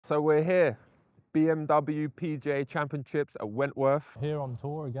So we're here, BMW PGA Championships at Wentworth. Here on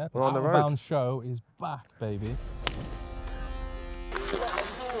tour again. We're on the road. Out of Bounds show is back, baby. Have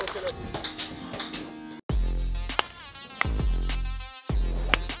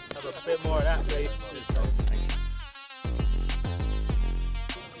a bit more of that, please.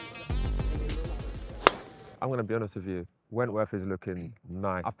 I'm going to be honest with you, Wentworth is looking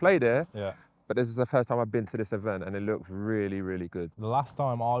nice. I've played here, but this is the first time I've been to this event and it looks really, really good. The last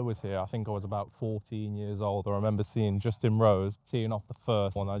time I was here, I think I was about 14 years old. I remember seeing Justin Rose teeing off the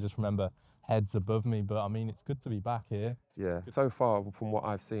first one. I just remember heads above me, but I mean, it's good to be back here. Yeah, so far from what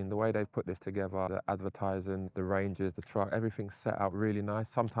I've seen, the way they've put this together, the advertising, the ranges, the truck, everything's set out really nice.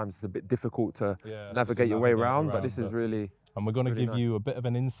 Sometimes it's a bit difficult to navigate your way around, but this is really And we're going to really give you a bit of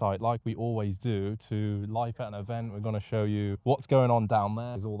an insight, like we always do, to life at an event. We're going to show you what's going on down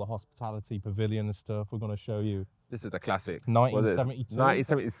there. There's all the hospitality pavilion and stuff. We're going to show you. This is the classic. 1972.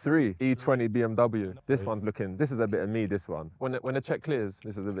 1973 E20 BMW. This one's looking, this is a bit of me, this one. When the check clears,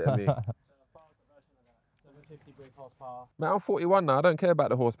 this is a bit of me. 750 brake horsepower. Man, I'm 41 now. I don't care about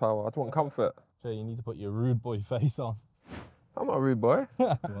the horsepower. I just want comfort. Jay, you need to put your rude boy face on. I'm not a rude boy.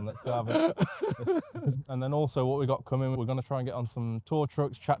 Come on, let's go have it. And then also what we got coming, we're going to try and get on some tour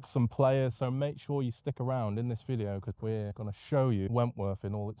trucks, chat to some players. So make sure you stick around in this video because we're going to show you Wentworth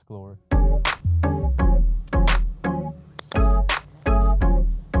in all its glory.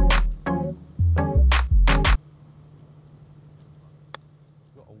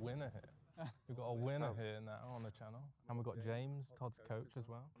 We've got a winner here now on the channel. And we've got James, Todd's coach as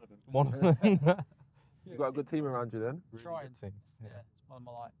well. One of them. You got a good team around you then? Really Trying. team. Yeah, it's one of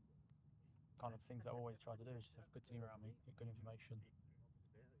my kind of things I always try to do is just have a good team around me, get good information,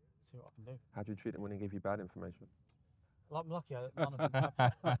 see what I can do. How do you treat them when they give you bad information? I'm lucky, none of them.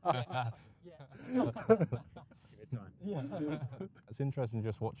 It's interesting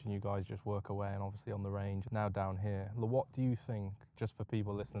just watching you guys just work away and obviously on the range. Now down here, what do you think, just for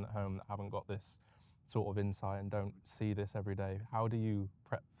people listening at home that haven't got this sort of insight and don't see this every day, how do you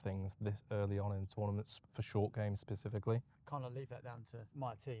prep things this early on in tournaments for short games specifically? Kind of leave that down to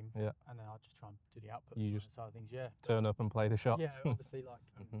my team, and then I'll just try and do the output. You just side of things, turn up and play the shots. Yeah, obviously, like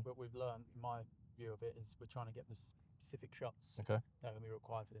what we've learned, my view of it is we're trying to get the specific shots that are going to be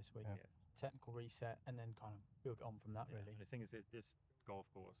required for this week. Technical reset, and then kind of build it on from that. Really. And the thing is, this golf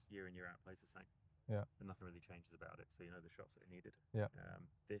course year in year out plays the same. And nothing really changes about it, so you know the shots that are needed.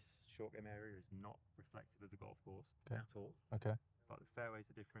 This short game area is not reflective of the golf course at all. It's like the fairways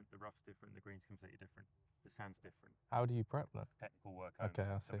are different, the rough's different, the green's completely different, the sand's different. How do you prep them? Technical work only.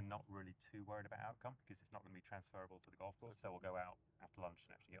 I see. So we're not really too worried about outcome because it's not going to be transferable to the golf course. So we'll go out after lunch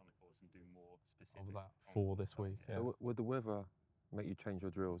and actually get on the course and do more specific of that for this week. So would the weather make you change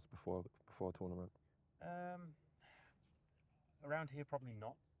your drills before a tournament? Around here, probably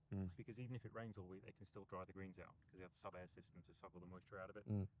not. Because even if it rains all week, they can still dry the greens out because they have a sub-air system to suck all the moisture out of it.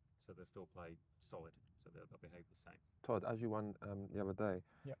 So they'll still play solid, so they'll behave the same. Todd, as you won the other day,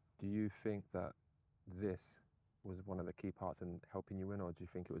 do you think that this was one of the key parts in helping you win, or do you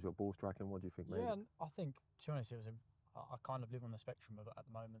think it was your ball striking? What do you think? Maybe? Yeah, I think, to be honest, I kind of live on the spectrum of at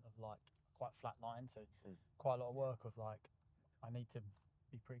the moment of like quite flat line, so quite a lot of work of like I need to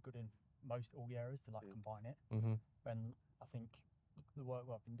be pretty good in all the areas to like combine it. And I think the work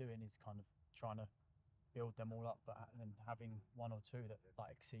I've been doing is kind of trying to build them all up, but then having one or two that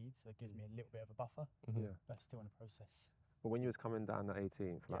like exceeds, so it gives me a little bit of a buffer. But still in the process. But when you was coming down the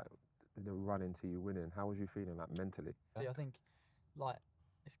 18th, like the run into you winning, how was you feeling like mentally? See, I think like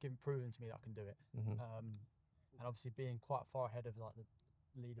it's proven to me that I can do it. And obviously being quite far ahead of like the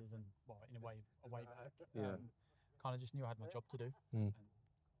leaders and in a way back, kind of just knew I had my job to do, and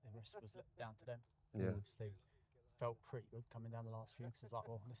the rest was down to them. Obviously felt pretty good coming down the last few because it's like,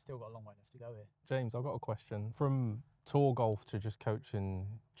 well, there's still got a long way left to go here. James, I've got a question. From tour golf to just coaching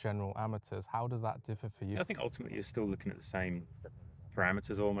general amateurs, how does that differ for you? I think ultimately you're still looking at the same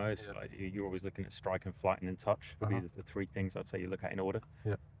parameters almost. Like you're always looking at strike and flight and then touch would be the three things I'd say you look at in order.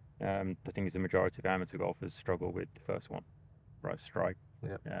 The thing is the majority of amateur golfers struggle with the first one, right strike.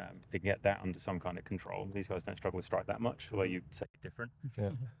 They get that under some kind of control. These guys don't struggle with strike that much, although you'd say different.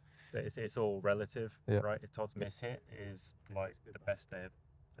 But it's all relative, right? If Todd's miss hit is like the best day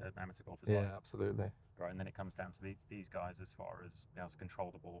of amateur golf is like. Absolutely. Right, and then it comes down to these guys as far as being able to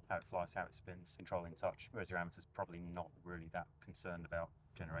control the ball, how it flies, how it spins, controlling touch. Whereas your amateur's probably not really that concerned about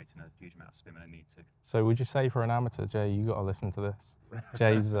generating a huge amount of spin when they need to. So would you say for an amateur, Jay, you got to listen to this.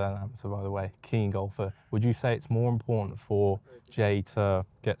 Jay's an amateur, by the way, keen golfer. Would you say it's more important for Jay to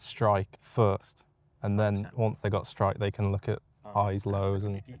get strike first, and then once they got strike, they can look at highs, lows,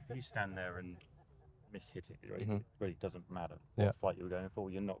 and if you stand there and miss-hit it. It really doesn't matter Yeah. what flight you were going for.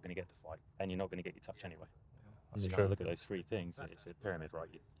 You're not going to get the flight, and you're not going to get your touch anyway. That's So you true. look at those three things. It's a pyramid, right?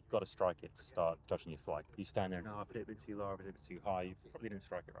 You've got to strike it to start judging your flight. You stand there, no, I've hit it a bit too low, I've hit it a bit too high. You probably didn't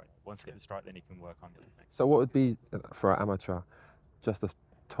strike it right. Once you get the strike, then you can work on the other things. So what would be, for an amateur, just the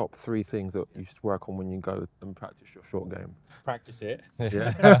top 3 things that you should work on when you go and practice your short game? Practice it.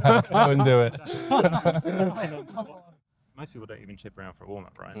 Yeah. Go and do it. Most people don't even chip around for a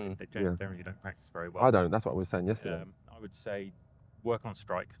warm-up, right? They Yeah. generally don't practice very well. I don't. That's what I was saying yesterday. I would say work on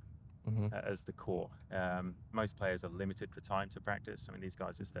strike as the core. Most players are limited for time to practice. I mean, these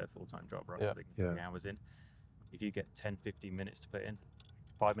guys, it's their full-time job, right? So they can put the hours in. If you get 10, 15 minutes to put in,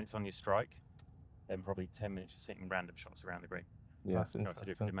 5 minutes on your strike, then probably 10 minutes just hitting random shots around the green. Yeah, that's interesting.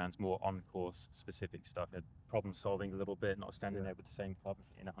 It demands more on-course specific stuff. Problem solving a little bit, not standing there with the same club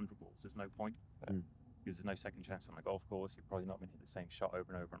in 100 balls. There's no point. Because there's no second chance on the golf course. You're probably not going to hit the same shot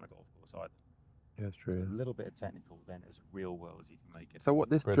over and over on the golf course either. Yeah, that's true. So a little bit of technical, then as real well as you can make it. So what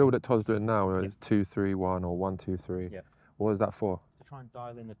this drill that Todd's doing now is 2-3-1 or 1-2-3. Yeah. What is that for? To try and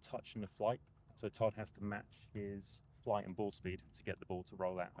dial in the touch and the flight. So Todd has to match his flight and ball speed to get the ball to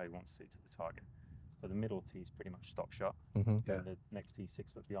roll out how he wants to the target. So the middle tee is pretty much stock shot. And the next tee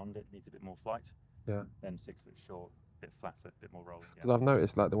 6 foot beyond it needs a bit more flight. Yeah. Then 6 foot short, a bit flatter, a bit more rolling. Because I've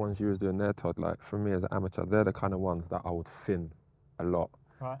noticed like the ones you was doing there, Todd, like for me as an amateur, they're the kind of ones that I would thin a lot.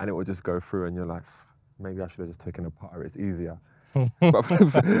 Right. And it would just go through and you're like, maybe I should have just taken a putter, it's easier. Or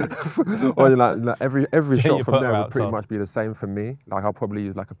you're like every shot from there would pretty much be the same for me. Like I'll probably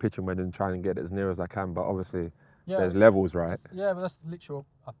use like a pitching wedge and try and get it as near as I can, but obviously there's levels, right? Yeah, but that's literal.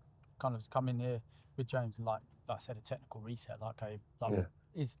 I kind of come in here with James and like I said, a technical reset.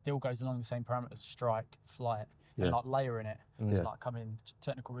 It still goes along the same parameters: strike, flight, and like layering it. It's like come in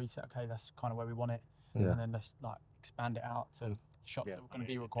technical reset. Okay, that's kind of where we want it, and then let's like expand it out to shots that are going to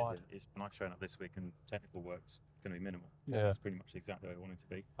be required. It's when I've shown up this week and technical work's going to be minimal. Yeah, it's pretty much exactly where I want it to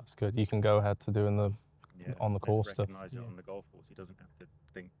be. That's good. You can go ahead to doing the on the course stuff. Recognise it on the golf course. He doesn't have to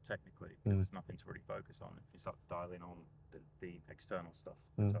think technically because there's nothing to really focus on. If you start to dial in on the external stuff,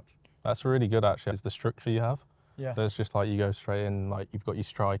 the touch. That's really good actually. It's the structure you have. Yeah. So it's just like you go straight in, like you've got your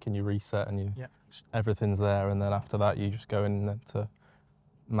strike and you reset and everything's there, and then after that you just go in to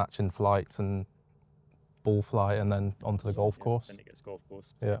matching flights and ball flight and then onto the golf course. Then it gets golf course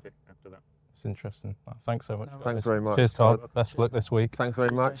specific after that. It's interesting. Well, thanks so much. Thanks very much. Cheers, Todd. Best of luck this week. Thanks very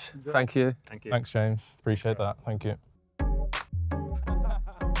much. Thank you. Thank you. Thanks, James. Appreciate that. Thank you.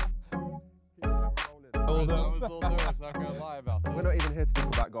 I was a little nervous, not gonna lie about that. We're not even here to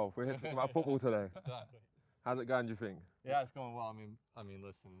talk about golf. We're here to talk about football today. Exactly. How's it going, do you think? Yeah, it's going well. I mean,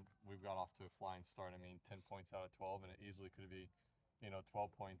 listen, we've got off to a flying start. 10 points out of 12, and it easily could be,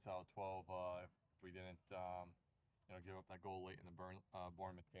 12 points out of 12 if we didn't, give up that goal late in the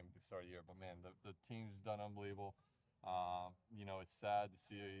Bournemouth game at the start of the year. But man, the team's done unbelievable. It's sad to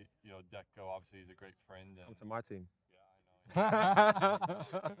see, Deck go. Obviously, he's a great friend. Come to my team.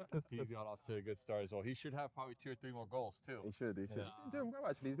 He's got off to a good start as well. He should have probably 2 or 3 more goals too. He should. He's been doing well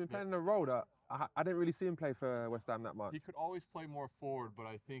actually. He's been playing in a role that I didn't really see him play for West Ham that much. He could always play more forward, but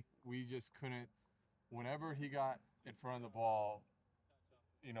I think we just couldn't. Whenever he got in front of the ball,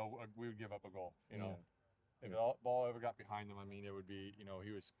 we would give up a goal. If the ball ever got behind him, it would be,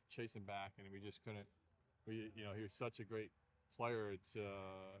 he was chasing back, and we just couldn't. He was such a great player. It's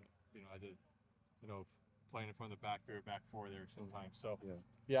playing in front of the back there, back 4 there sometimes. So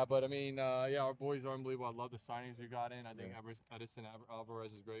but our boys are unbelievable. I love the signings we got in. I think Edison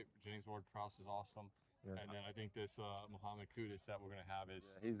Alvarez is great. James Ward-Prowse is awesome. And then I think this Mohamed Kudus that we're gonna have is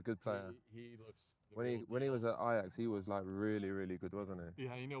he's a good player. He looks when he was at Ajax, he was like really, really good, wasn't he?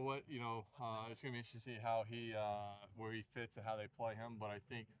 Yeah, you know what? It's gonna be interesting to see how where he fits and how they play him. But I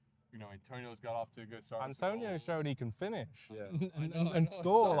think Antonio's got off to a good start. Antonio showed he can finish and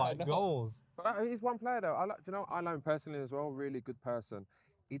score goals. But he's one player though. I know him personally as well. Really good person.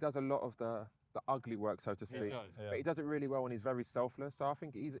 He does a lot of the ugly work, so to speak. But he does it really well, and he's very selfless. So I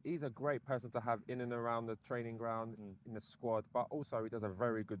think he's a great person to have in and around the training ground, in the squad. But also he does a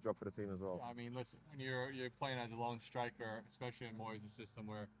very good job for the team as well. Listen, when you're playing as a lone striker, especially in Moyes' system,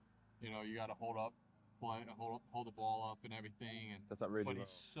 where you got to hold the ball up and everything, and does that really but well.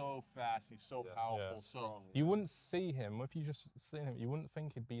 He's so fast, he's so powerful, so you wouldn't see him if you just seen him. You wouldn't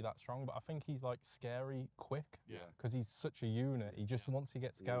think he'd be that strong, but I think he's like scary quick. Because he's such a unit. He just once he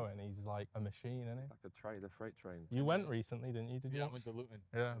gets going, he's like a machine, isn't he? It's like the freight train. You went recently, didn't you? Did you? I went to Luton.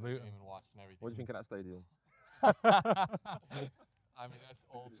 Yeah, Luton. And watched and everything. What do you think of that stadium? That's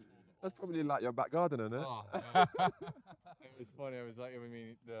old school. That's probably like your back garden, isn't it? Oh, it was funny. It was like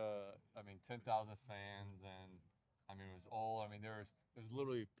 10,000 fans, and it was all. There's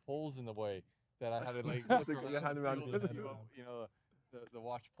literally poles in the way that I had to like look around your hand the around field it. and see the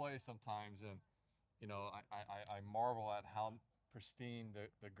watch play sometimes, and I marvel at how pristine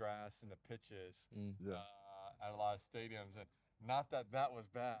the grass and the pitch is at a lot of stadiums, and not that was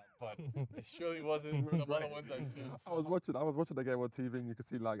bad, but it surely wasn't some other ones I've seen. I was watching the game on TV, and you can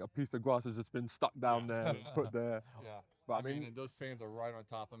see like a piece of grass has just been stuck down there, and put there. Yeah, but I mean, and those fans are right on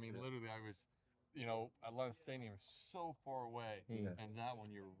top. I mean, literally, I was, Atlanta Stadium is so far away, and that one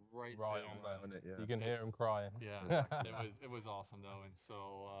you're right there on it. Yeah. You can hear him crying. Yeah, it was awesome though, and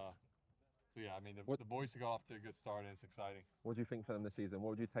so yeah, I mean, the boys got off to a good start, and it's exciting. What do you think for them this season?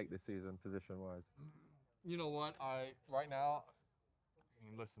 What would you take this season, position-wise? You know what? Right now, I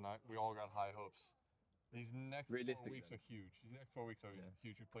mean, listen, we all got high hopes. These next 4 weeks are huge. These next 4 weeks are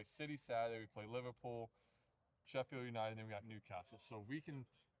huge. We play City Saturday, we play Liverpool, Sheffield United, and then we got Newcastle. So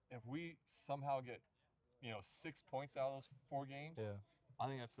if we somehow get, 6 points out of those 4 games, I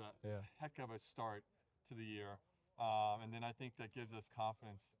think that's a heck of a start to the year. And then I think that gives us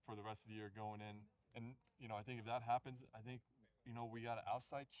confidence for the rest of the year going in. And, I think if that happens, I think, we got an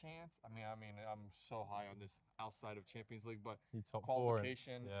outside chance. I mean, I'm so high on this outside of Champions League, but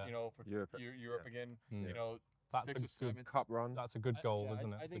qualification, for Europe again, that's 6 a or 7 good cup run. That's a good goal, isn't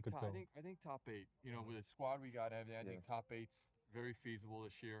it? I think top 8. With the squad we got, I think top 8's very feasible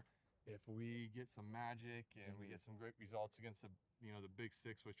this year. If we get some magic and we get some great results against the big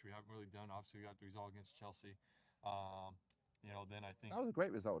 6, which we haven't really done. Obviously, we got the result against Chelsea. Then I think that was a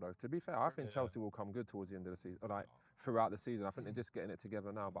great result, though. To be fair, I think Chelsea will come good towards the end of the season, like throughout the season. I think they're just getting it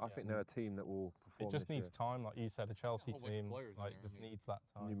together now, but I think they're a team that will perform. It just needs time, like you said. A Chelsea team just needs that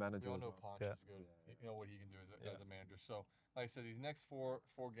time. New manager. We all know Ponch is good. You know what he can do as a manager. So, like I said, these next four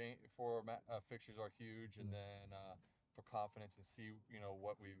fixtures are huge, and then for confidence and see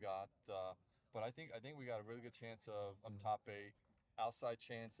what we've got. But I think we got a really good chance of top 8. Outside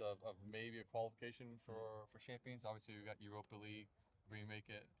chance of maybe a qualification for Champions. Obviously, we got Europa League. We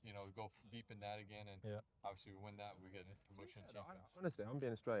make it, go deep in that again, and obviously we win that, we get a promotion. Honestly, I'm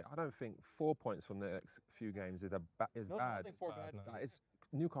being straight. I don't think 4 points from the next few games is bad. I think 4 bad. It's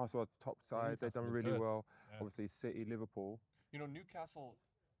Newcastle are top side. They've done really well. Obviously, City, Liverpool. Newcastle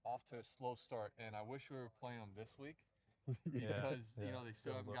off to a slow start, and I wish we were playing them this week because they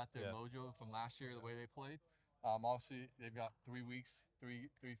still haven't got their mojo from last year, the way they played. Obviously, they've got 3 weeks, three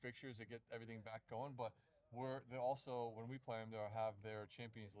fixtures to get everything back going. But they also, when we play them, they'll have their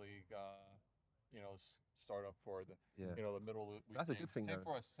Champions League, start up for the the middle of the week. That's a good thing. Same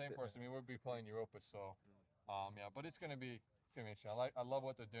for us. I mean, we'll be playing Europa, so but it's gonna be interesting. I love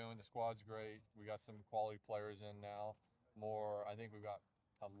what they're doing. The squad's great. We got some quality players in now. I think we've got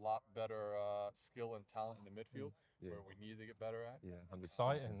a lot better skill and talent in the midfield. Where we need to get better at.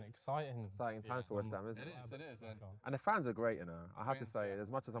 Exciting times for West Ham, isn't it? It is. And the fans are great, I have to say, as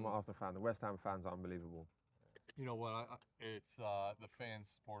much as I'm an Arsenal fan, the West Ham fans are unbelievable. You know what? It's the fan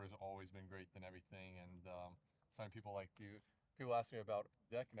supporters have always been great and everything. And some people like you. People ask me about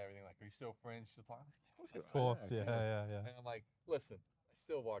Deck and everything. Like, are you still friends? Still talking? Of course, yeah. And I'm like, listen. I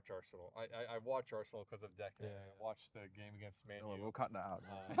still watch Arsenal. I watch Arsenal because of Deck. I watched the game against Man U. We'll cut that out.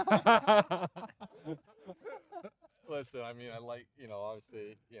 Listen, I mean, I like,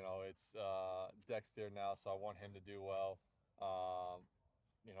 obviously, it's Deck's there now, so I want him to do well.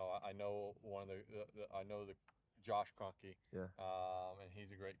 I know I know the Josh Kroenke, and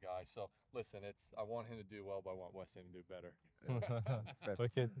he's a great guy. So listen, I want him to do well, but I want West Ham to do better.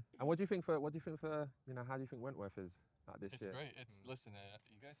 Wicked. And what do you think for how do you think Wentworth is this year? It's great. Listen,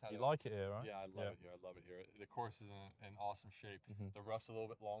 you guys had. You like it here, right? Yeah, I love it here. The course is in awesome shape. The rough's a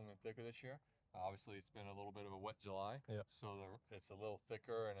little bit longer and thicker this year. Obviously, it's been a little bit of a wet July, so it's a little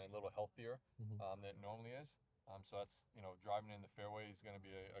thicker and a little healthier than it normally is. So that's driving in the fairway is going to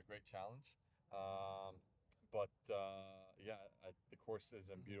be a great challenge. But the course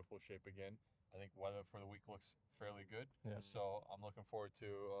is in beautiful shape again. I think weather for the week looks fairly good. So I'm looking forward to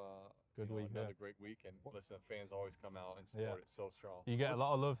another great week. And listen, fans always come out and support it so strong. You get a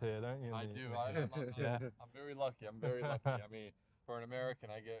lot of love here, don't you? I do. I'm very lucky. I mean, for an American,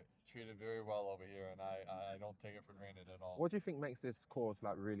 I get treated very well over here, and I don't take it for granted at all. What do you think makes this course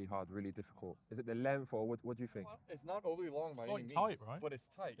really hard, really difficult? Is it the length, or what do you think? Well, it's not overly long by any means. It's tight, right? But it's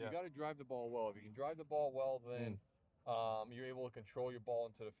tight. You got to drive the ball well. If you can drive the ball well, then you're able to control your ball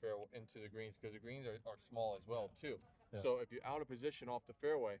into the greens, because the greens are small as well too. So if you're out of position off the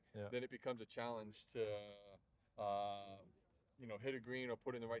fairway, then it becomes a challenge to hit a green or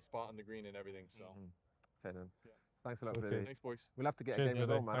put in the right spot on the green and everything. So. Okay then. Thanks a lot, Billy. Thanks, boys. We'll have to get a game as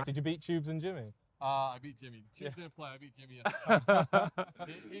well, man. Did you beat Tubes and Jimmy? I beat Jimmy. Tubes didn't play. I beat Jimmy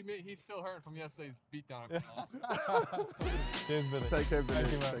yesterday. He's still hurting from yesterday's beatdown. Cheers, Billy. Take care, Billy.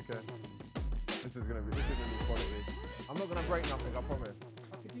 Thank you, man. Take care. This is gonna be quality. I'm not gonna break nothing, I promise.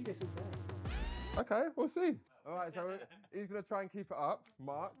 I could do this with that. Okay, we'll see. All right, so he's gonna try and keep it up,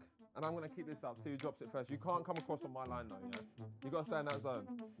 Mark, and I'm gonna keep this up. So he drops it first. You can't come across on my line though, yeah? You gotta stay in that zone.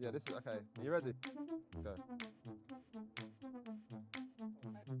 Yeah, this is okay. Are you ready? Go.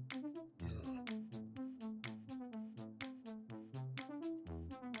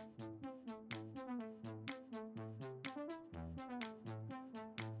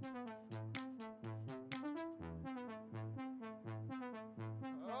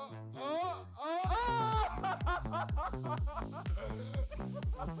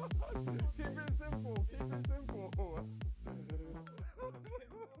 Keep it simple, keep it simple.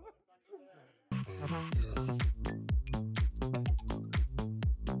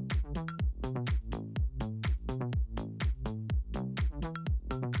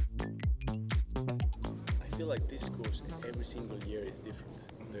 I feel like this course every single year is different.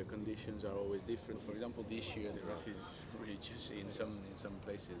 The conditions are always different. For example, this year the rough is really juicy in some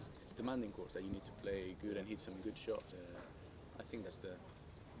places. It's a demanding course that you need to play good and hit some good shots. I think that's the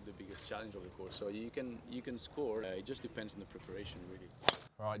biggest challenge of the course. So you can score. It just depends on the preparation, really.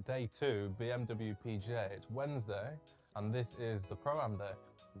 All right, day 2, BMW PGA. It's Wednesday, and this is the Pro-Am day.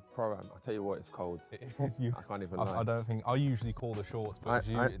 Pro-Am, I tell you what, it's cold. It is you. I can't even lie. I don't think I usually call the shorts, but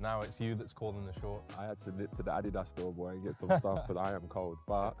now it's you that's calling the shorts. I had to nip to the Adidas store, boy, and get some stuff, but I am cold.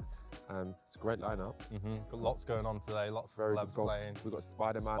 But it's a great lineup. Got lots going on today. Lots of celebs playing. We've got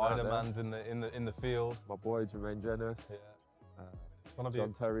Spider-Man. Spider-Man's in the field. My boy Jermaine Jennis. Yeah.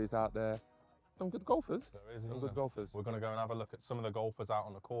 John Terry's out there. Some good golfers. There is, some good golfers. We're going to go and have a look at some of the golfers out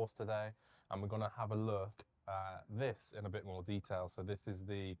on the course today, and we're going to have a look at this in a bit more detail. So this is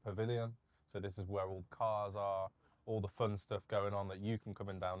the pavilion. So this is where all the cars are, all the fun stuff going on that you can come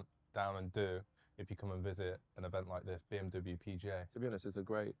and down and do if you come and visit an event like this, BMW PGA. To be honest, the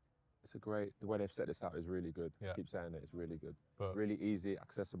way they've set this out is really good. Yeah. I keep saying it, it's really good. But really easy,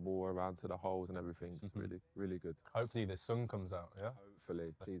 accessible around to the holes and everything. It's really, really good. Hopefully the sun comes out, yeah?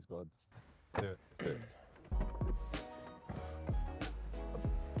 Hopefully, please God. Let's do it. Let's do it.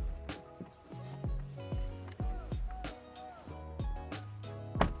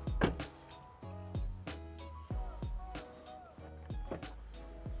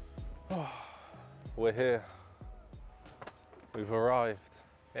 We're here. We've arrived.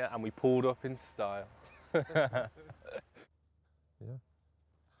 Yeah, and we pulled up in style. Yeah.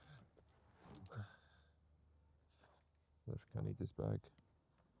 I need this bag.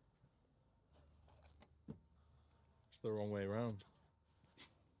 It's the wrong way around.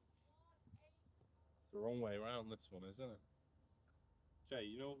 It's the wrong way around, this one, isn't it? Jay,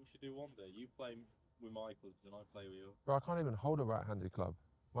 you know what we should do one day? You play with my clubs and I play with yours. Bro, I can't even hold a right-handed club.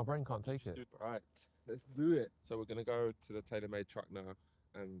 My brain can't take it. Right, let's do it. So we're gonna go to the tailor-made truck now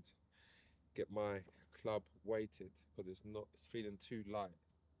and get my club weighted because it's feeling too light.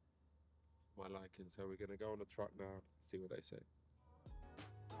 My liking. So we're gonna go on the truck now, see what they say.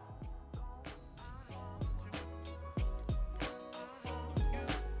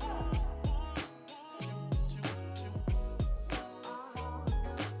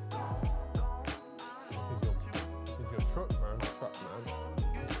 This is your truck, man. Truck, man.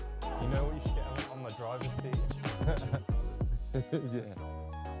 You know what you should get on the driver's seat? Yeah.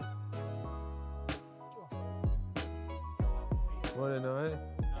 Morning, mate.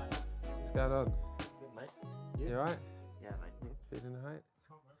 What's going on? Good, mate. You alright? Yeah, mate. Feeling alright?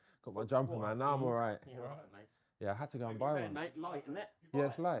 Got my jumper, man. Now I'm alright. You're right, mate. Yeah, I had to go and buy one. Mate, light, isn't it? Yeah,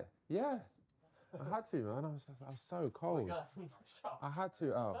 it's light. Yeah. I had to, man. I was so cold. I had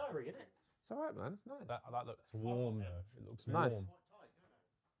to. Oh. Furry, isn't it? It's alright, man. It's nice. That looks warm, though. It looks Nice. warm.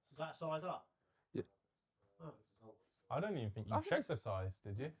 Does that size up? Yeah. Oh. I don't even think you I think checked the size,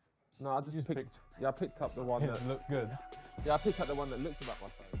 did you? No, I just picked. Yeah, I picked up the one that. It looked good. Yeah, I picked up the one that looked about my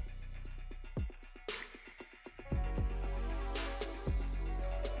size.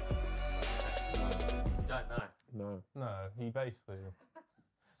 Don't know. No. No, he basically.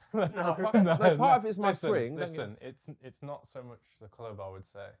 No. Part of it's my swing. Listen, it's not so much the club, I would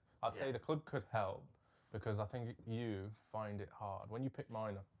say. I'd say the club could help because I think you find it hard. When you picked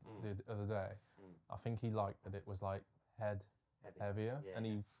mine up the other day, I think he liked that it was like heavier, and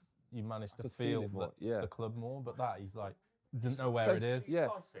you managed to feel the club more. But that he's like didn't know where it is. Yeah.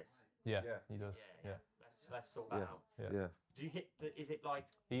 Yeah, he does. Yeah. Let's sort that out. Yeah. Do you hit? Is it like?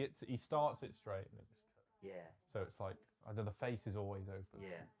 He starts it straight. And it just Yeah. So it's like either the face is always open. Yeah.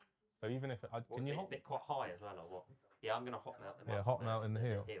 So even if can you hop a bit quite high as well, or what? Yeah, I'm gonna hop out. Hop out in the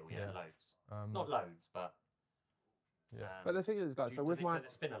heel. Yeah, loads. Not loads, but. Yeah. But the thing is, like, so with my. Does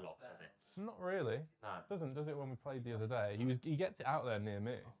it spin a lot? Does it? Not really. No. Doesn't, does it? When we played the other day, he gets it out there near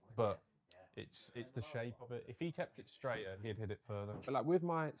me, but it's the shape of it. If he kept it straighter, he'd hit it further. But like with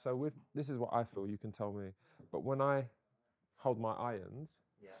my, this is what I feel, you can tell me. But when I hold my irons,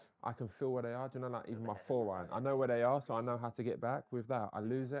 I can feel where they are. Do you know, like even my 4-iron, I know where they are, so I know how to get back. With that, I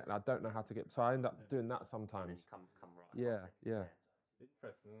lose it, and I don't know how to get. So I end up doing that sometimes. Come right. Yeah.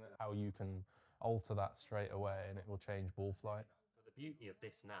 Interesting, isn't it? How you can alter that straight away, and it will change ball flight. But the beauty of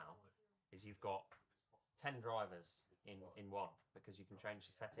this now is you've got 10 drivers in one, because you can change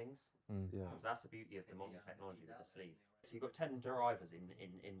the settings. Yeah. So that's the beauty of the modern technology with the sleeve. So you've got 10 drivers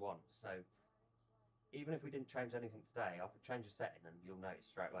in one. So even if we didn't change anything today, I could change a setting and you'll notice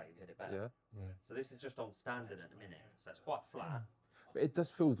straight away you hit it better. Yeah. So this is just on standard at the minute, so it's quite flat. But it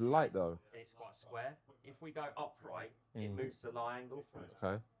just feels light though. It's quite square. If we go upright, it moves the lie angle.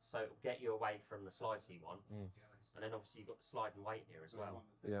 Okay. So it'll get you away from the slidey one. And then obviously you've got the sliding weight here as well.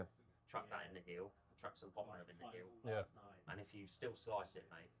 Yeah. Chuck that in the heel, chuck some hot rod in the heel. Yeah. And if you still slice it,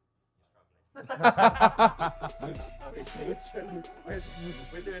 mate, you're struggling.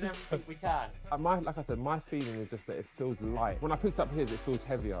 We're doing everything we can. Like I said, my feeling is just that it feels light. When I picked up his, it feels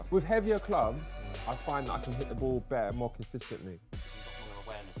heavier. With heavier clubs, I find that I can hit the ball better, more consistently. You've got more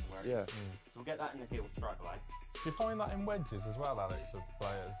awareness of where it is. So we'll get that in the heel straight away. Do you find that in wedges as well, Alex, with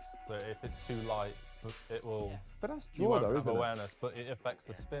players? That if it's too light, it will. But that's you draw won't though, have isn't awareness, but it affects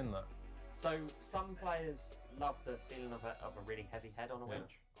the spin. That. So some players love the feeling of a really heavy head on a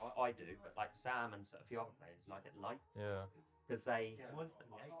winch. I do, but like Sam and a few other players like it light. Yeah. Because they.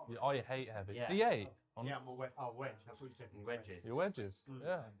 I hate heavy. Yeah. D8. Yeah, I'm a wedge. Oh, wedge. That's what you said. Wedges. Your wedges.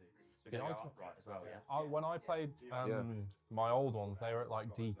 Yeah. So they go upright as well, yeah. When I played my old ones, they were at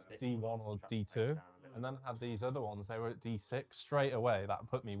like D1 or D2, and then I had these other ones. They were at D6 straight away. That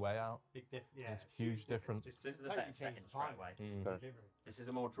put me way out. Big yeah. It's a huge difference. This is a better setting straight away. This is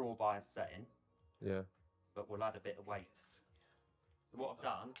a more draw bias setting. Yeah. But we'll add a bit of weight. So what I've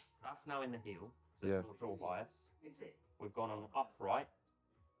done, that's now in the heel. So it's more draw bias. We've gone on upright.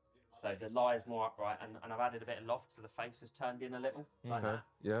 So the lie is more upright, and I've added a bit of loft, so the face has turned in a little, like that.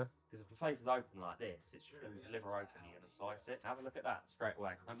 Yeah. Because if the face is open like this, it's going to deliver open, you're going to slice it. Have a look at that straight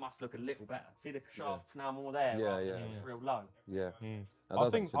away. It must look a little better. See the shaft's now more there, it's real low. Yeah. I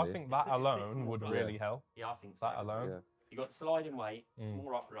think that alone would really help. Yeah, I think so. That alone. Yeah. You got sliding weight,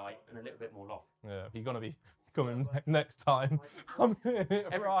 more upright, and a little bit more loft. Yeah, you're gonna be coming next time. I'm hitting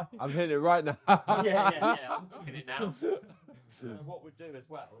it right. I'm hitting it right now. yeah, I'm looking at it now. So what we'd do as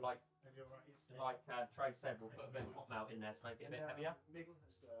well, like Trey said, we'll put a bit of hot melt in there to make it a bit heavier.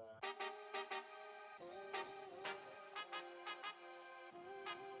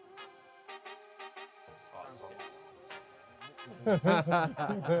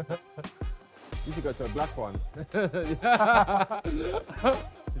 You should go to a black one. So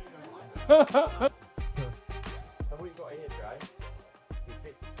what you've got here, Jay, is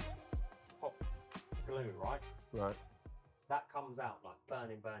this hot glue, right? Right. That comes out like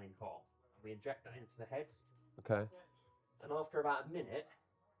burning hot. We inject that into the head. Okay. And after about a minute,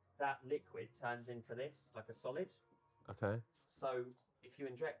 that liquid turns into this, like a solid. Okay. So if you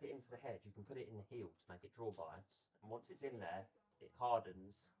inject it into the head, you can put it in the heel to make it draw bias. And once it's in there, it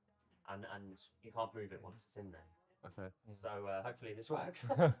hardens and you can't move it once it's in there. Okay. So hopefully this works.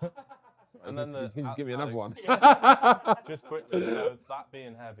 And then you can just give me another one. Just quickly, so that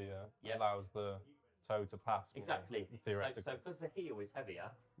being heavier allows the toe to pass. Exactly. Theoretically. So because the heel is heavier,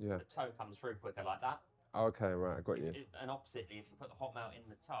 Yeah. the toe comes through quicker like that. Okay, right, I got you. And oppositely, if you put the hot melt in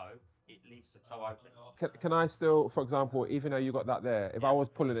the toe, it leaves the toe open. Can I still, for example, even though you got that there, if I was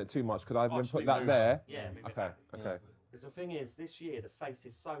pulling it too much, could I then put that there? Yeah, move it Okay, back. okay. Because the thing is, this year the face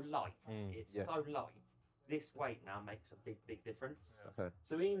is so light. It's so light. This weight now makes a big difference. Okay.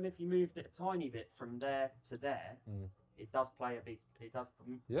 So even if you moved it a tiny bit from there to there, it does play a big. It does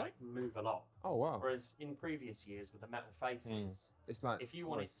like, move a lot. Oh wow. Whereas in previous years with the metal faces, it's like if you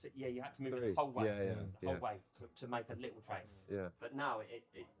wanted to, you had to move it the whole way, the whole way to make a little change. Yeah. But now it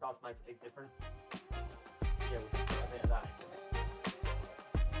does make a big difference. Yeah, we can put a bit of that in.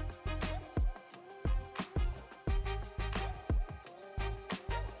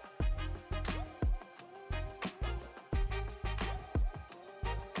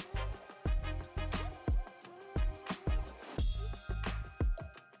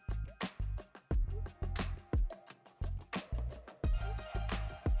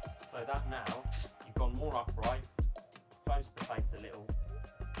 So that now, you've gone more upright, close the face a little,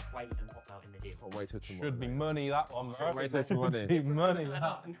 weight and hot melt in the heel. Oh, wait till tomorrow. Should be money that one, bro. Wait till tomorrow. Be money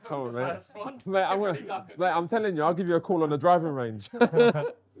that. Come on, mate. First one. Mate, I'm telling you, I'll give you a call on the driving range. I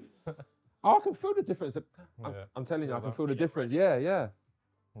can feel the difference. I'm telling you, I can feel the difference. Yeah.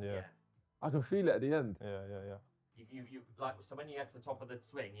 Yeah. I can feel it at the end. Yeah. You like, so when you get to the top of the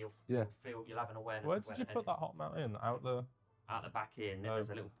swing, you'll have an awareness. Where did you put that hot mount in? Out the back here, and then there's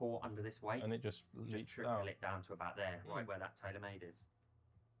a little port under this weight, and it just trickle it down to about there, right where that TaylorMade is.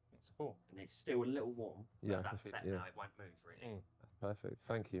 It's cool. And it's still a little warm. Yeah, but that's set now. It won't move really. That's perfect.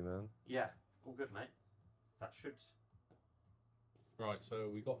 Thank you, man. Yeah, all good, mate. That should. Right, so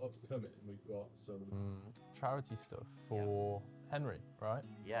we got lots coming. We've got some charity stuff for Henry, right?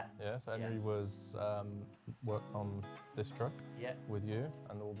 Yeah. Yeah. So Henry was worked on this truck. Yeah. With you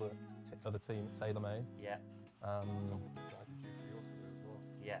and all the other team at TaylorMade. Yeah.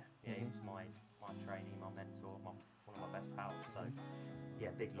 Yeah. Yeah. He was my trainee, my mentor, one of my best pals. So yeah,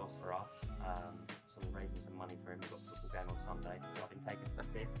 big loss for us. So we're raising some money for him. We've got a football game on Sunday, so I've been taking some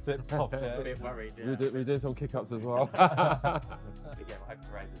tips. Sips off, I'm a bit worried. Yeah. We're doing some kick-ups as well. But yeah, I hope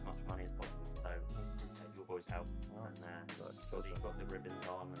to raise as much money as possible. So take your boys' help. And you've got the ribbons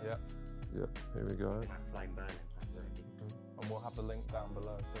on. Yeah. Yep. Here we go. Flame burning. And we'll have the link down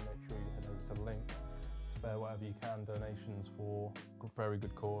below, so make sure you head over to the link. Spare whatever you can, donations for very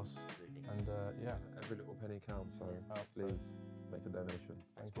good cause. And yeah, every little penny counts, so please make a donation.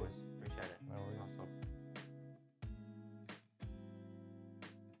 Thanks, boys. Appreciate it. No worries. Nice one.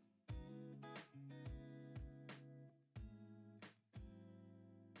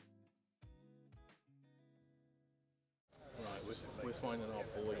 Right, we're finding our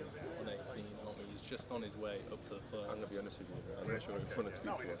boy on 18, aren't we? He's just on his way up to the first. I'm going to be honest with you, I'm not sure if you want to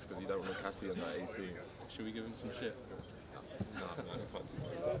speak to us because you don't want to catch you on that 18. Should we give him some shit? No, man, I can't do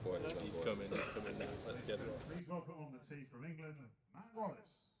that. He's coming now. Let's get him. Please welcome on the tee from England, Matt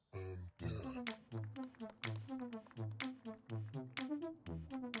Wallace.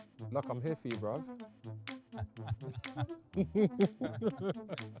 Look, I'm here for you, bruv.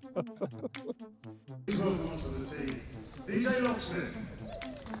 Please welcome onto the tee, DJ Locksmith.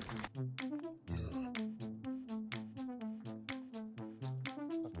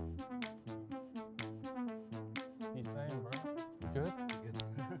 He's saying, bro. Good? Good.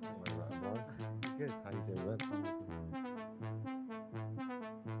 Right, bro. Good. How you doing, man?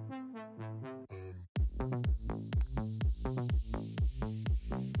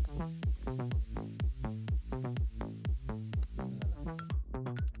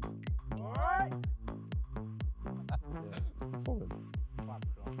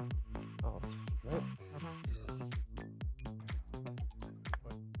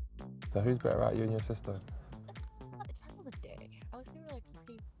 So who's better at, you and your sister? It depends on the day. I would say we're like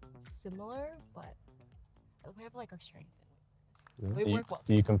pretty similar, but we have like our strengths and weaknesses. So we work well.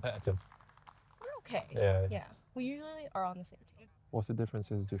 Are you competitive? We're okay. Yeah. We usually are on the same team. What's the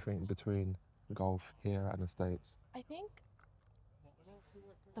differences, do you think, between golf here and the States? I think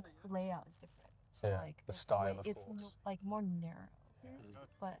the layout is different. So Yeah, like the style, of it's course. like more narrow.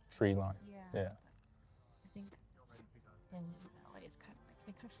 But Tree line. yeah. I think in LA it's kind of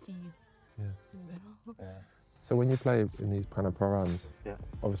it kind of feeds to the middle. Yeah. So when you play in these kind of pro-ams, Yeah.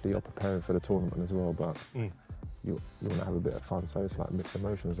 obviously you're preparing for the tournament as well, but you want to have a bit of fun, so it's like mixed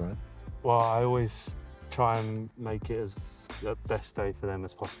emotions, right? Well, I always try and make it as the best day for them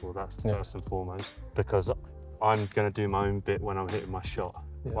as possible. That's first and foremost, because I'm going to do my own bit when I'm hitting my shot.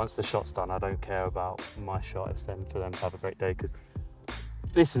 Yeah. Once the shot's done, I don't care about my shot. It's then for them to have a great day, because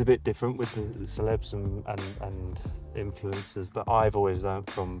this is a bit different with the celebs and influencers, but I've always learned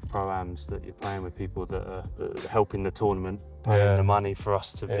from pro-ams that you're playing with people that are helping the tournament, paying the money for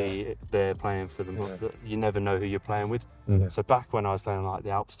us to be there playing for them. You never know who you're playing with. So back when I was playing like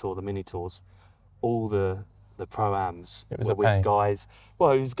the Alps Tour, the mini tours, all the pro-ams were with guys,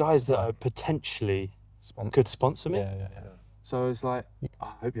 well, it was guys that are potentially could sponsor me. So it's like,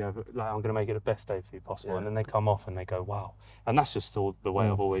 I hope you have, like, I'm going to make it the best day for you possible. And then they come off and they go, wow. And that's just all the way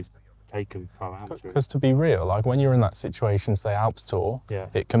I've always taken pro-ams. Because to be real, like when you're in that situation, say Alps Tour,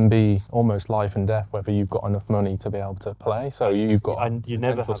 it can be almost life and death whether you've got enough money to be able to play. So you've got and you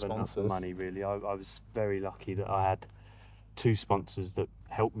never have sponsors. Enough money, really. I was very lucky that I had 2 sponsors that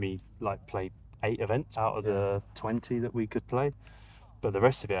helped me like play 8 events out of the 20 that we could play. But the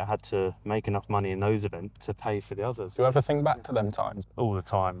rest of it, I had to make enough money in those events to pay for the others. Do you ever think back to them times? All the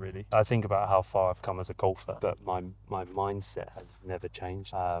time, really. I think about how far I've come as a golfer, but my mindset has never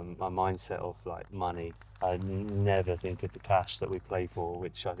changed. My mindset of like money, I never think of the cash that we play for,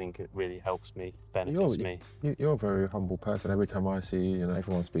 which I think it really helps me, benefits me. You're a very humble person. Every time I see you,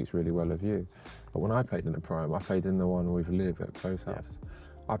 everyone speaks really well of you. But when I played in the Prime, I played in the one with Liv at Close House.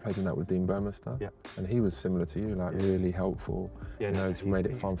 I played in that with Dean Burmester, and he was similar to you, like really helpful, to made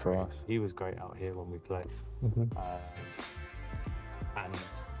it fun for us. He was great out here when we played. And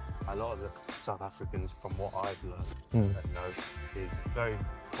a lot of the South Africans, from what I've learned and know, is very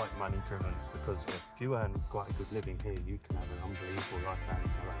quite money driven, because if you earn quite a good living here, you can have an unbelievable life down in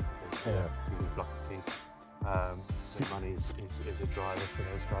South Africa. You live like a king. So money is a driver for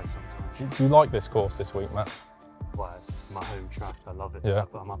those guys sometimes. Do you like this course this week, Matt? Well, it's my home track. I love it. Yeah.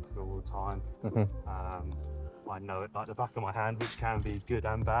 I'm up here all the time. I know it like the back of my hand, which can be good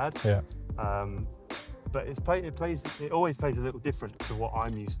and bad. Yeah. But it always plays a little different to what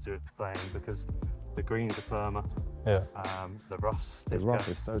I'm used to playing, because the greens are firmer. Yeah. The rough's thicker. The rough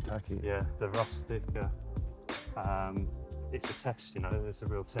is so tacky. Yeah, the rough's thicker. It's a test, you know. It's a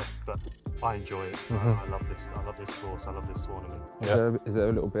real test, but I enjoy it. I love this. I love this course. I love this tournament. Yeah. Is there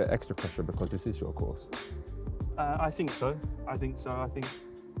a little bit extra pressure because this is your course? I think so. I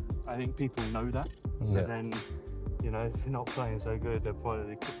think people know that. So then, you know, if you're not playing so good, they're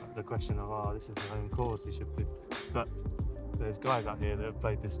probably the question of, oh, this is the home course, you should be. But there's guys out here that have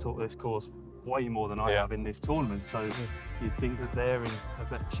played this course way more than I have in this tournament. So you'd think that they're in a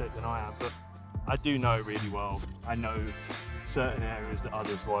better shape than I am. But I do know it really well. I know certain areas that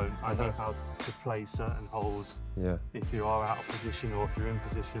others won't. I know how to play certain holes. Yeah. If you are out of position or if you're in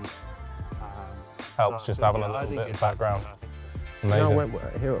position. Helps just having a little bit of background. Amazing. You know,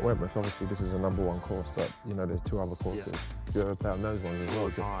 here at Wentworth, obviously this is a #1 course, but you know there's 2 other courses. Do you ever play on those ones as well?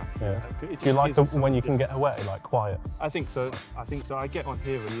 Do you like when you can get away, like quiet? I think so. I get on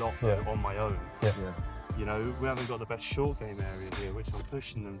here a lot on my own. You know, we haven't got the best short game area here, which I'm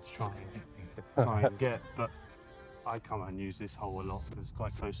pushing them to try and get. But I come and use this hole a lot because it's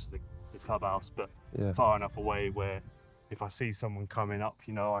quite close to the clubhouse, but far enough away where if I see someone coming up,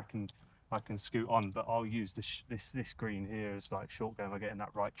 you know, I can scoot on. But I'll use this green here as like short game. I get in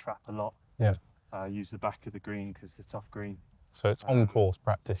that right trap a lot. Yeah. Use the back of the green because it's a tough green. So it's on course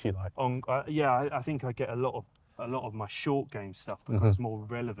practice, you like? I think I get a lot of my short game stuff becomes more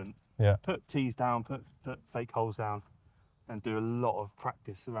relevant. Yeah. Put tees down, put fake holes down, and do a lot of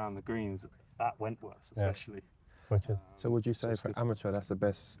practice around the greens at Wentworth, especially. So would you say for amateur that's the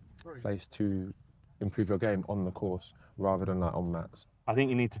best place to improve your game on the course rather than like on mats? I think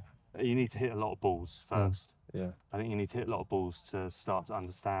you need to hit a lot of balls first. Yeah. I think you need to hit a lot of balls to start to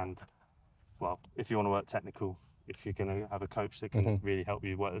understand. Well, if you want to work technical, if you're going to have a coach that can really help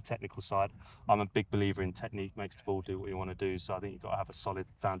you work the technical side, I'm a big believer in technique makes the ball do what you want to do. So I think you've got to have a solid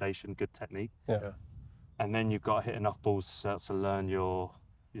foundation, good technique. Yeah. And then you've got to hit enough balls to start to learn your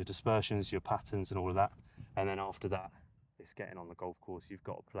dispersions, your patterns, and all of that. And then after that, it's getting on the golf course. You've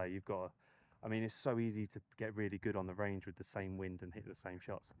got to play. I mean, it's so easy to get really good on the range with the same wind and hit the same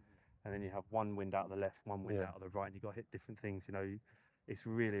shots. And then you have one wind out of the left, one wind out of the right, and you've got to hit different things. You know, it's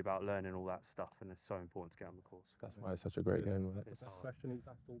really about learning all that stuff, and it's so important to get on the course. That's why it's such a great game. Right? It's a question he's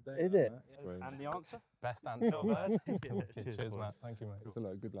asked all day. Is it? Yeah. And the answer? Best answer. Cheers, Matt. Thank you, mate. It's a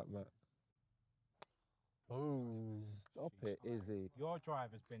lot. Good luck, Matt. Oh, stop it, Izzy. Your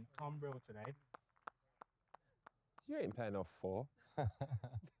drive has been unreal today. You ain't paying off 4.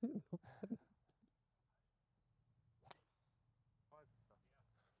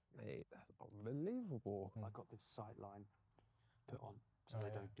 Mate, that's unbelievable. I got this sight line put on, so they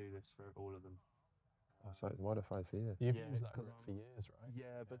don't do this for all of them. Oh, so it's modified for you. You've used that grip for years, right?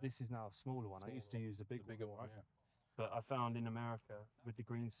 Yeah, but this is now a smaller one. I used to use the bigger one, right? But I found in America, with the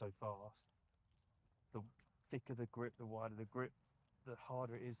greens so fast, the thicker the grip, the wider the grip, the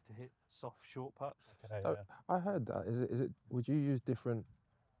harder it is to hit soft short putts. So I heard that. Is it? Would you use a different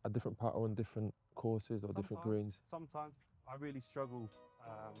putter on different courses or different greens? Sometimes I really struggle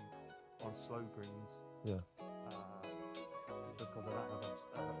on slow greens. Yeah. Because I don't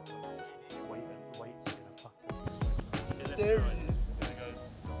have weight in a putter. There it is. Gonna go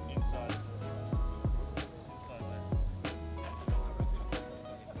inside.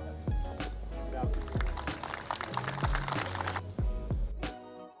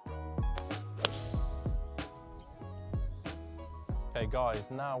 Okay, guys,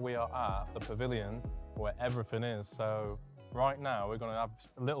 now we are at the pavilion where everything is. So right now we're going to have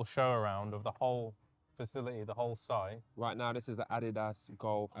a little show around of the whole facility, the whole site. Right now, this is the Adidas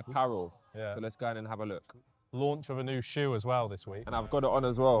Golf apparel. Yeah. So let's go in and have a look. Launch of a new shoe as well this week. And I've got it on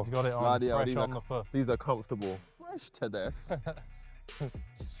as well. He's got it on, fresh on the foot. These are comfortable. Fresh to death.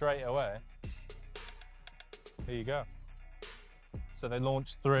 Straight away. Here you go. So they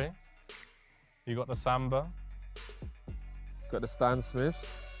launched 3. You got the Samba. Got the Stan Smith.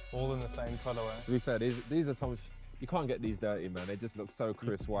 All in the same colourway. To be fair, these are some. You can't get these dirty, man. They just look so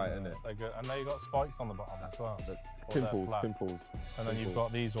crisp white, innit? They're good. And they got spikes on the bottom as well. Pimples. And then you've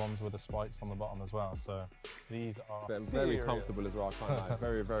got these ones with the spikes on the bottom as well. So these are very comfortable as well, I can't lie.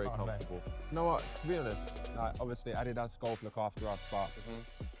 Very, very comfortable. You know what, to be honest, like, obviously Adidas Golf look after us, but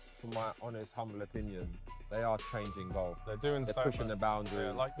from my honest, humble opinion, They are changing golf. They're doing They're so pushing the much.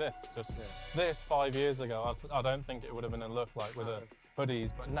 boundaries. Yeah, like this. Just this 5 years ago, I don't think it would have been a look like with the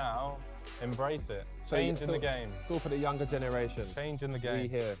hoodies, but now, embrace it. Changing the game. It's all for the younger generation. Changing the game. We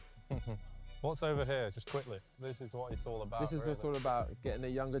here. What's over here, just quickly? This is what it's all about. This is really. what's all about, getting the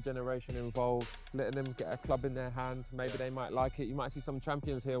younger generation involved, letting them get a club in their hand. Maybe they might like it. You might see some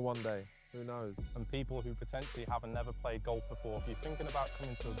champions here one day. Who knows? And people who potentially haven't never played golf before. If you're thinking about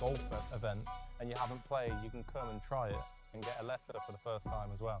coming to a golf event and you haven't played, you can come and try it and get a letter for the first time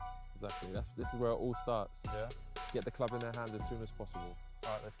as well. Exactly. This is where it all starts. Yeah. Get the club in their hand as soon as possible.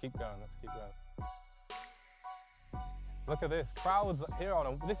 All right, let's keep going. Let's keep going. Look at this, crowds here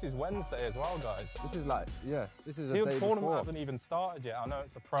on this is Wednesday as well, guys. This is like, yeah, this is a the day tournament before. hasn't even started yet. I know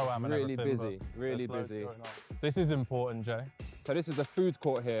it's a pro-am and really everything, busy, really busy. This is important, Jay. So this is the food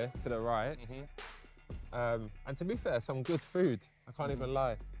court here to the right. And to be fair, some good food. I can't even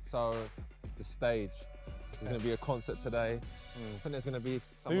lie. So the stage. There's going to be a concert today. I think there's going to be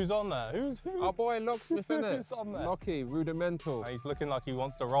some... Who's on there? Who's? Our boy Locksmith, isn't it? Who's on there? Locky, Rudimental. He's looking like he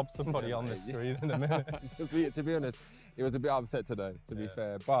wants to rob somebody on the screen in a minute. to be honest, he was a bit upset today, to be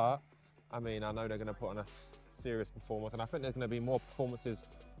fair. But, I mean, I know they're going to put on a serious performance. And I think there's going to be more performances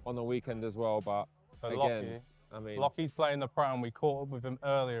on the weekend as well. But so again, Lockie, I mean... Lockie's playing the pro, and we caught up with him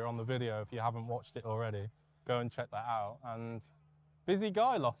earlier on the video. If you haven't watched it already, go and check that out. And busy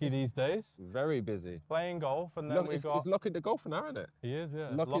guy, Lockie, these days. Very busy. Playing golf, and then Look, we've got... It's Lockie the golfer now, isn't it? He is, yeah.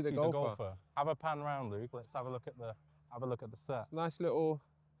 Lockie the golfer. Have a pan round, Luke. Let's have a look at the set. Nice little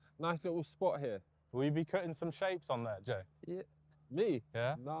spot here. Will you be cutting some shapes on there, Jay? Yeah. Me?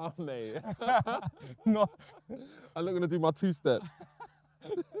 Yeah? Nah, mate. No. I'm not going to do my two-step.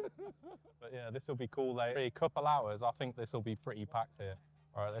 But yeah, this will be cool later. A couple hours, I think this will be pretty packed here.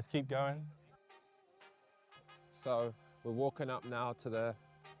 All right, let's keep going. So we're walking up now to the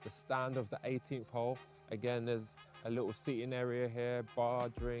stand of the 18th hole. Again, there's a little seating area here, bar,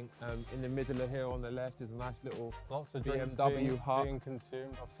 drinks. In the middle of here on the left is a nice little lots of BMW hub. being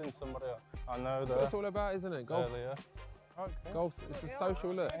consumed. I've seen somebody, I know that. That's what it's all about, isn't it? Golf. Earlier. Okay. Golf, it's a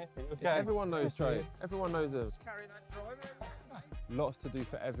social look. Okay. Everyone knows Trey. Everyone knows him. Lots to do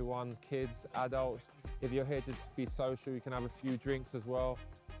for everyone, kids, adults. If you're here to just be social, you can have a few drinks as well.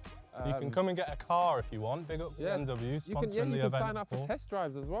 You can come and get a car if you want. Big up BMW, sponsoring the event. You can sign up for test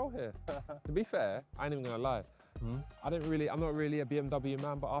drives as well here. To be fair, I ain't even gonna lie. I'm not really a BMW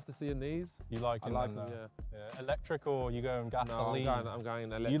man, but after seeing these, you like them, yeah. Electric or you go and gasoline? No, I'm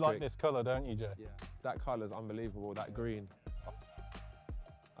going electric. You like this colour, don't you, Jay? Yeah. That colour's unbelievable. That green.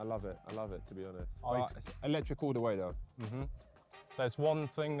 I love it. I love it, to be honest. It's electric all the way, though. There's one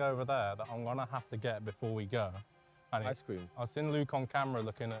thing over there that I'm gonna have to get before we go. And ice cream. I've seen Luke on camera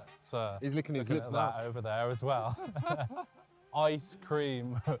looking at. He's licking his lips now. That over there as well. Ice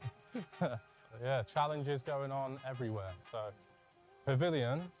cream. Yeah, challenges going on everywhere. So,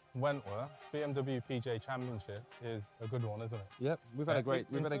 Pavilion, Wentworth, BMW PGA Championship is a good one, isn't it? Yep, we've had a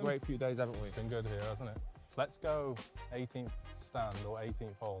great few days, haven't we? It's been good here, hasn't it? Let's go 18th stand or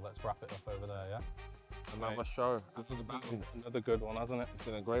 18th hole. Let's wrap it up over there, yeah? Another show. This is another good one, hasn't it? It's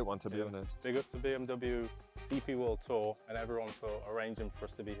been a great one, to be honest. Big up to BMW DP World Tour and everyone for arranging for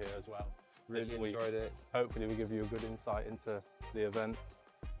us to be here as well. Really enjoyed it. Hopefully we give you a good insight into the event,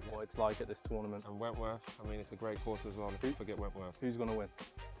 what it's like at this tournament. And Wentworth, I mean, it's a great course as well. Let's forget Wentworth. Who's going to win?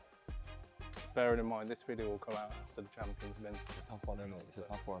 Bearing in mind, this video will come out after the champions win. It's a tough one, isn't it? It's a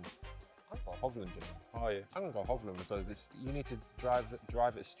tough one. I'm going to go Hovland, you know. Are you? I'm going to go Hovland because you need to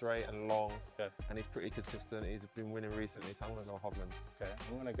drive it straight and long. Okay. And he's pretty consistent. He's been winning recently, so I'm going to go Hovland. Okay,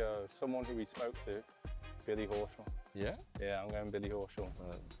 I'm going to go someone who we spoke to, Billy Horschel. Yeah? Yeah, I'm going Billy Horschel.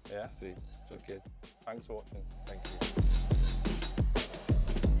 Yeah? See. So kid. Thanks for watching. Thank you.